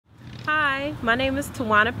Hi, my name is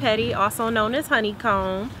Tawana Petty, also known as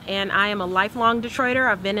Honeycomb, and I am a lifelong Detroiter.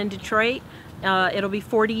 I've been in Detroit. It'll be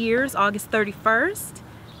 40 years, August 31st,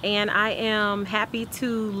 and I am happy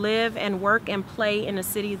to live and work and play in a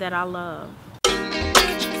city that I love.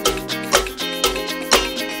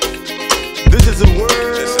 This is a world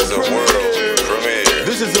premiere.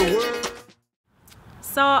 This is a world.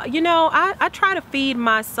 So, you know, I try to feed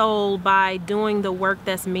my soul by doing the work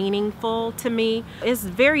that's meaningful to me. It's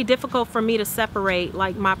very difficult for me to separate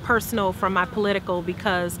like my personal from my political,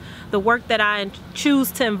 because the work that I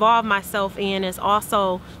choose to involve myself in is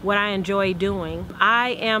also what I enjoy doing. I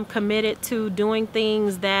am committed to doing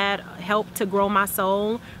things that help to grow my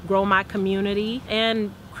soul, grow my community,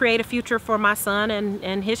 and create a future for my son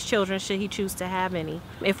and his children should he choose to have any.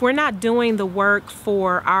 If we're not doing the work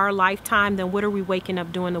for our lifetime, then what are we waking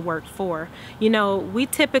up doing the work for? You know, we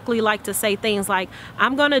typically like to say things like,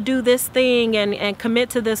 I'm gonna do this thing and commit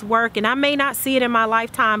to this work, and I may not see it in my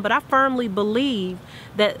lifetime, but I firmly believe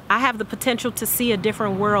that I have the potential to see a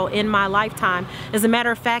different world in my lifetime. As a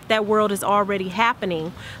matter of fact, that world is already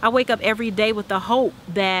happening. I wake up every day with the hope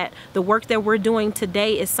that the work that we're doing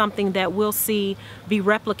today is something that we'll see be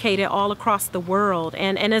replicated all across the world.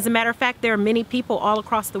 And as a matter of fact, there are many people all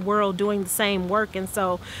across the world doing the same work, and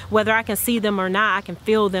so whether I can see them or not, I can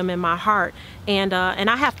feel them in my heart. And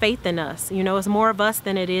I have faith in us. You know, it's more of us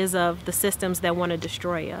than it is of the systems that want to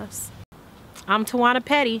destroy us. I'm Tawana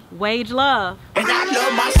Petty. Wage love. And I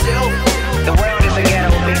love myself. The world is a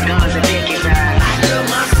ghetto with guns and dick inside. I love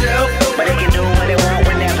myself, but they can do